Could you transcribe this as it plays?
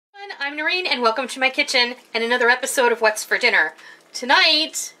I'm Noreen and welcome to my kitchen and another episode of What's for Dinner.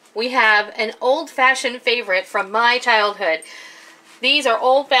 Tonight we have an old-fashioned favorite from my childhood. These are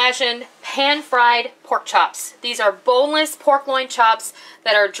old-fashioned pan-fried pork chops. These are boneless pork loin chops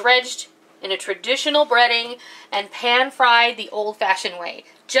that are dredged in a traditional breading and pan-fried the old-fashioned way.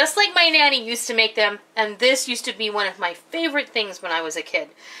 Just like my nanny used to make them, and this used to be one of my favorite things when I was a kid.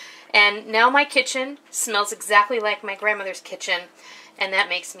 And now my kitchen smells exactly like my grandmother's kitchen, and that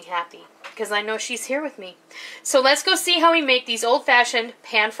makes me happy because I know she's here with me. So let's go see how we make these old-fashioned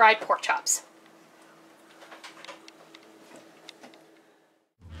pan-fried pork chops.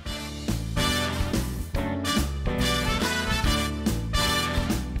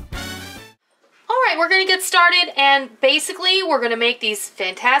 Alright, we're going to get started, and basically we're going to make these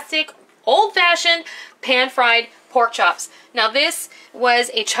fantastic old-fashioned pan-fried pork chops. Now this was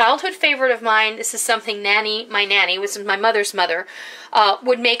a childhood favorite of mine. This is something my nanny, was my mother's mother,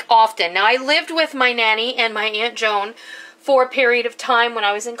 would make often. Now I lived with my nanny and my Aunt Joan for a period of time when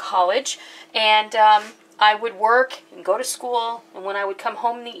I was in college, and I would work and go to school, and when I would come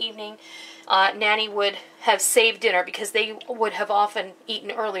home in the evening, Nanny would have saved dinner because they would have often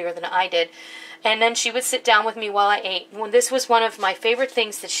eaten earlier than I did. And then she would sit down with me while I ate. Well, this was one of my favorite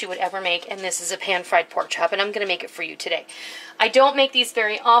things that she would ever make, and this is a pan-fried pork chop, and I'm going to make it for you today. I don't make these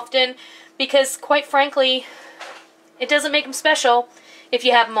very often because, quite frankly, it doesn't make them special if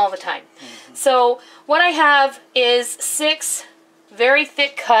you have them all the time. So what I have is 6 very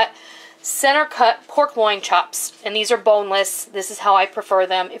thick cut, center cut pork loin chops, and these are boneless. This is how I prefer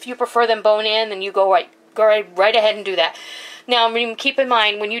them. If you prefer them bone-in, then you go right ahead and do that. Now, keep in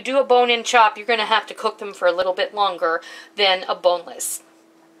mind, when you do a bone-in chop, you're going to have to cook them for a little bit longer than a boneless.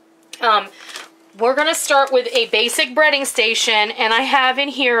 We're going to start with a basic breading station, and I have in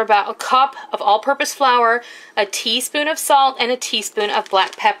here about a cup of all-purpose flour, a teaspoon of salt, and a teaspoon of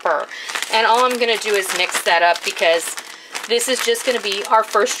black pepper. And all I'm going to do is mix that up because this is just going to be our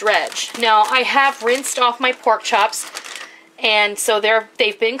first dredge. Now, I have rinsed off my pork chops, and so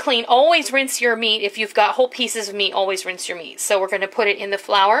they've been cleaned. Always rinse your meat. If you've got whole pieces of meat, always rinse your meat. So we're going to put it in the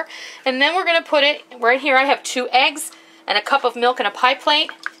flour, and then we're going to put it right here. I have 2 eggs and a cup of milk and a pie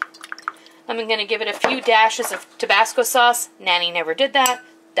plate. I'm going to give it a few dashes of Tabasco sauce. Nanny never did that.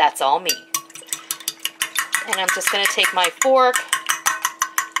 That's all me. And I'm just going to take my fork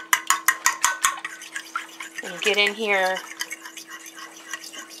and get in here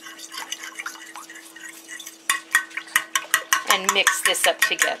and mix this up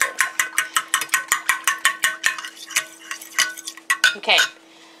together. Okay.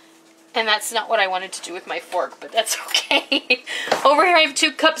 And that's not what I wanted to do with my fork, but that's okay. Over here I have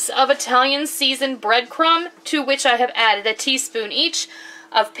 2 cups of Italian seasoned breadcrumb, to which I have added a teaspoon each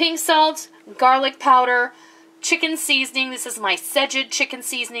of pink salt, garlic powder, chicken seasoning. This is my Sejed chicken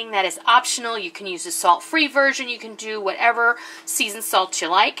seasoning. That is optional. You can use a salt-free version. You can do whatever seasoned salt you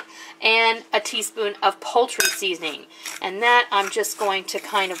like. And a teaspoon of poultry seasoning. And that I'm just going to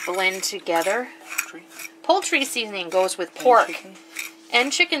kind of blend together. Poultry seasoning goes with pork.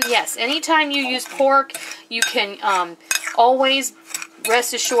 And chicken, yes. Anytime you use pork, you can always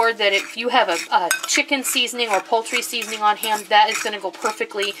rest assured that if you have a chicken seasoning or poultry seasoning on hand, that is going to go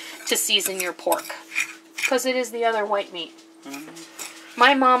perfectly to season your pork. Because it is the other white meat.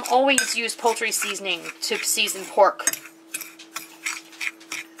 My mom always used poultry seasoning to season pork.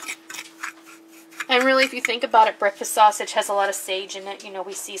 And really, if you think about it, breakfast sausage has a lot of sage in it. You know,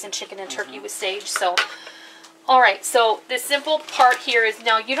 we season chicken and turkey with sage. So, alright, so the simple part here is,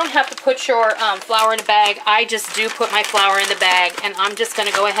 now you don't have to put your flour in a bag. I just do put my flour in the bag, and I'm just going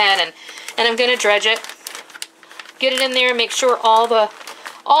to go ahead and I'm going to dredge it. Get it in there, make sure all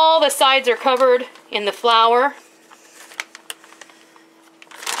the sides are covered in the flour.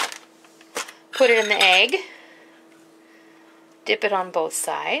 Put it in the egg. Dip it on both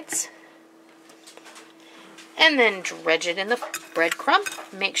sides. And then dredge it in the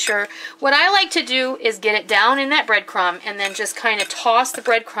breadcrumb. Make sure, what I like to do is get it down in that breadcrumb and then just kind of toss the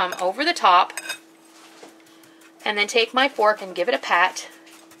breadcrumb over the top. And then take my fork and give it a pat.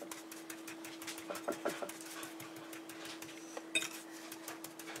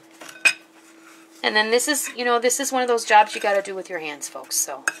 And then this is, this is one of those jobs you got to do with your hands, folks.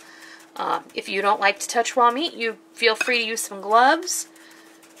 So if you don't like to touch raw meat, you feel free to use some gloves.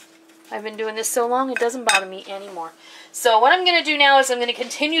 I've been doing this so long, it doesn't bother me anymore. So what I'm going to do now is I'm going to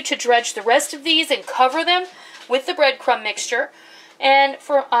continue to dredge the rest of these and cover them with the breadcrumb mixture. And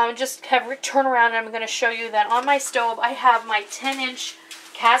for just have Rick turn around, and I'm going to show you that on my stove I have my 10-inch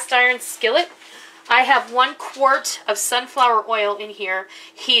cast iron skillet. I have 1 quart of sunflower oil in here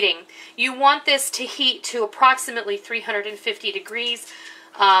heating. You want this to heat to approximately 350 degrees.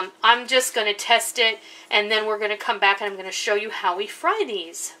 I'm just going to test it, and then we're going to come back and I'm going to show you how we fry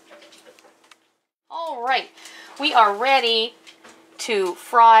these. All right, we are ready to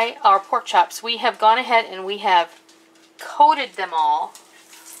fry our pork chops. We have gone ahead and we have coated them all,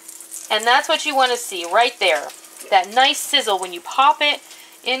 and that's what you want to see right there. That nice sizzle when you pop it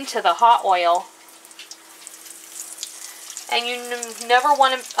into the hot oil. And you never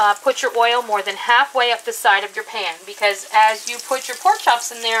want to put your oil more than halfway up the side of your pan, because as you put your pork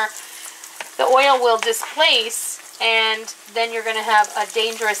chops in there, the oil will displace, and then you're going to have a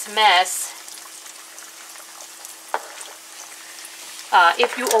dangerous mess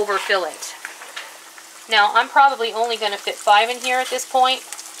if you overfill it. Now, I'm probably only going to fit 5 in here at this point,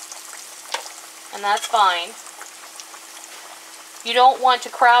 and that's fine. You don't want to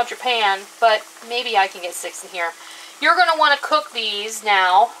crowd your pan, but maybe I can get 6 in here. You're going to want to cook these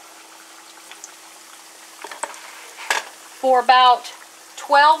now for about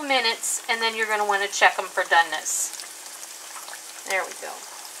 12 minutes, and then you're going to want to check them for doneness. There we go.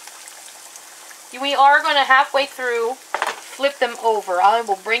 We are going to halfway through flip them over. I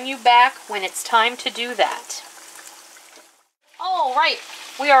will bring you back when it's time to do that. All right,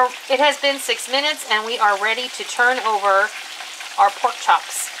 it has been 6 minutes, and we are ready to turn over our pork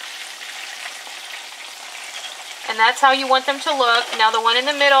chops. And that's how you want them to look. Now the one in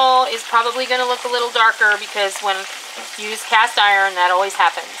the middle is probably going to look a little darker because when you use cast iron, that always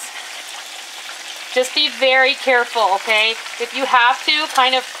happens. Just be very careful, okay? If you have to,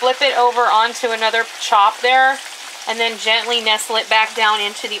 kind of flip it over onto another chop there and then gently nestle it back down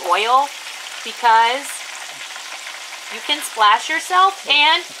into the oil, because you can splash yourself.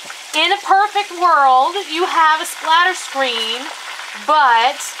 And in a perfect world, you have a splatter screen,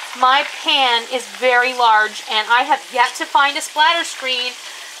 but my pan is very large, and I have yet to find a splatter screen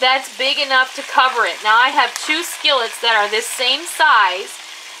that's big enough to cover it. Now, I have 2 skillets that are this same size,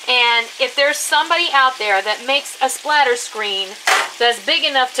 and if there's somebody out there that makes a splatter screen that's big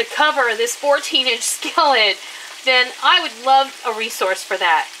enough to cover this 14-inch skillet, then I would love a resource for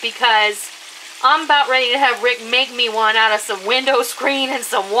that, because I'm about ready to have Rick make me one out of some window screen and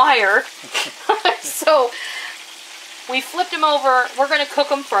some wire. So we flipped them over. We're going to cook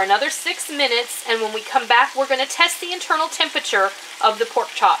them for another 6 minutes, and when we come back, we're going to test the internal temperature of the pork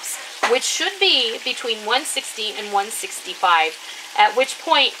chops, which should be between 160 and 165, at which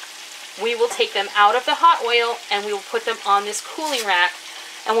point we will take them out of the hot oil and we will put them on this cooling rack,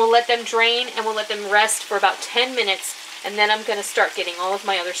 and we'll let them drain and we'll let them rest for about 10 minutes, and then I'm going to start getting all of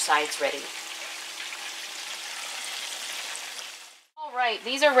my other sides ready. All right,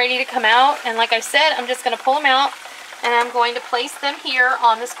 these are ready to come out, and like I said, I'm just going to pull them out, and I'm going to place them here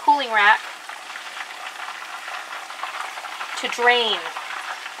on this cooling rack to drain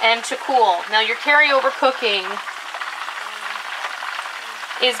and to cool. Now, your carryover cooking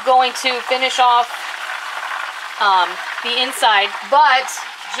is going to finish off the inside, but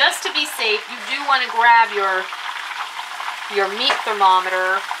just to be safe, you do want to grab your meat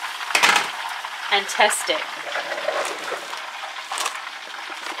thermometer and test it.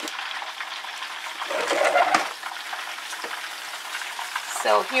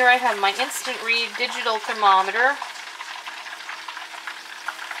 So here I have my instant read digital thermometer,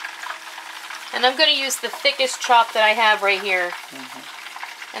 and I'm going to use the thickest chop that I have right here,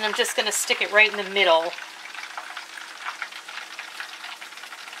 and I'm just going to stick it right in the middle.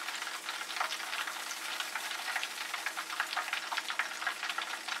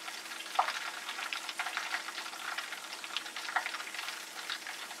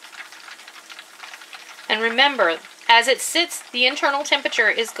 And remember, as it sits, the internal temperature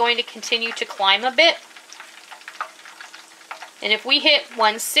is going to continue to climb a bit. And if we hit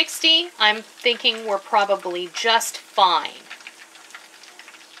 160, I'm thinking we're probably just fine.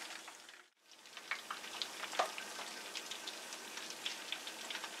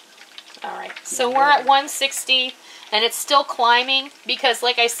 Alright, so we're at 160, and it's still climbing because,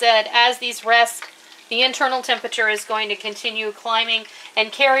 like I said, as these rest, the internal temperature is going to continue climbing,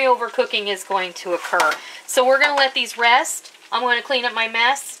 and carryover cooking is going to occur. So we're going to let these rest. I'm going to clean up my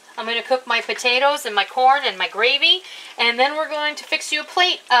mess. I'm going to cook my potatoes and my corn and my gravy, and then we're going to fix you a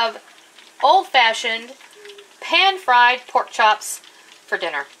plate of old-fashioned pan-fried pork chops for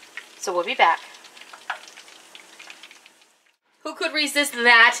dinner. So we'll be back. Who could resist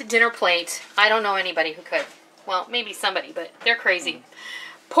that dinner plate? I don't know anybody who could. Well, maybe somebody, but they're crazy.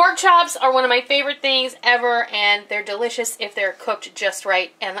 Pork chops are one of my favorite things ever, and they're delicious if they're cooked just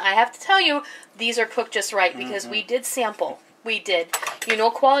right. And I have to tell you, these are cooked just right because we did sample. We did. You know,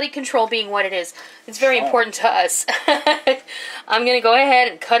 quality control being what it is. It's very important to us. I'm going to go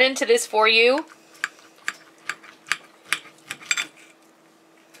ahead and cut into this for you.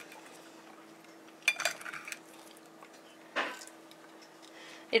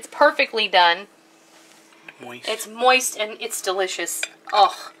 It's perfectly done. Moist. It's moist and it's delicious.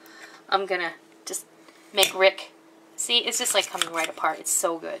 Oh, I'm gonna just make Rick. See, it's just like coming right apart. It's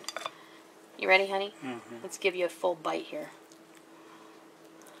so good. You ready, honey? Mm-hmm. Let's give you a full bite here.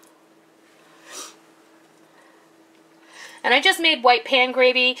 And I just made white pan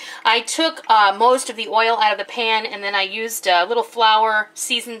gravy. I took most of the oil out of the pan, and then I used a little flour,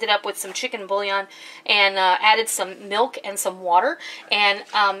 seasoned it up with some chicken bouillon, and added some milk and some water. And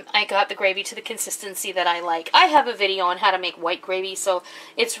I got the gravy to the consistency that I like. I have a video on how to make white gravy, so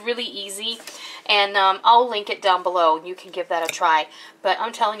it's really easy. And I'll link it down below, and you can give that a try. But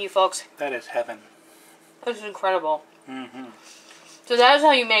I'm telling you, folks, that is heaven. this is incredible. Mm-hmm. So that is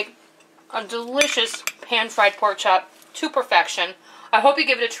how you make a delicious pan-fried pork chop to perfection. I hope you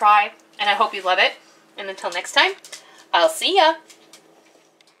give it a try, and I hope you love it. And until next time, I'll see ya.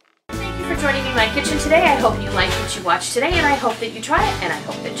 Thank you for joining me in my kitchen today. I hope you liked what you watched today, and I hope that you try it, and I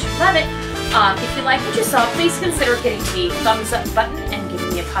hope that you love it. If you like what you saw, please consider hitting the thumbs up button and giving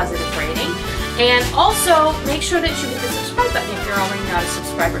me a positive rating. And also, make sure that you hit the subscribe button if you're already not a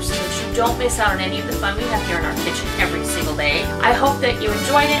subscriber so that you don't miss out on any of the fun we have here in our kitchen every single day. I hope that you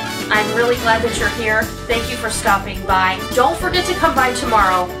enjoyed it. I'm really glad that you're here. Thank you for stopping by. Don't forget to come by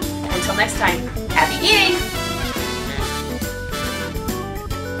tomorrow. Until next time, happy eating!